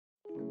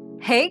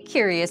Hey,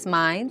 curious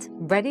minds,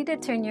 ready to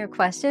turn your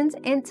questions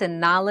into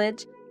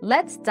knowledge?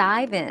 Let's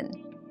dive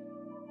in.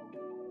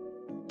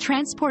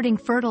 Transporting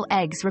fertile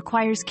eggs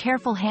requires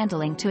careful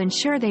handling to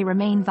ensure they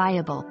remain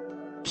viable.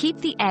 Keep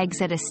the eggs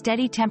at a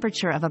steady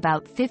temperature of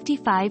about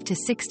 55 to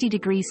 60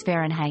 degrees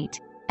Fahrenheit,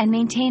 and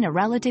maintain a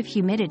relative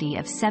humidity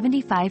of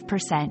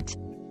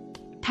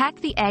 75%. Pack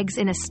the eggs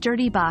in a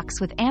sturdy box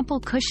with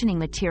ample cushioning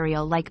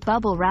material like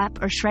bubble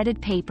wrap or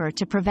shredded paper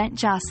to prevent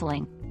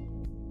jostling.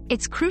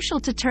 It's crucial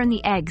to turn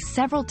the eggs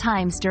several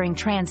times during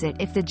transit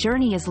if the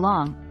journey is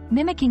long,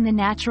 mimicking the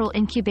natural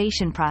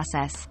incubation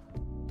process.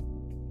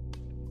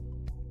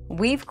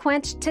 We've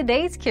quenched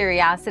today's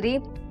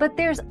curiosity, but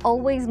there's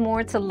always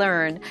more to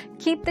learn.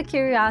 Keep the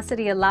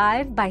curiosity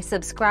alive by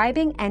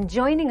subscribing and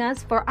joining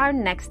us for our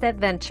next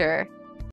adventure.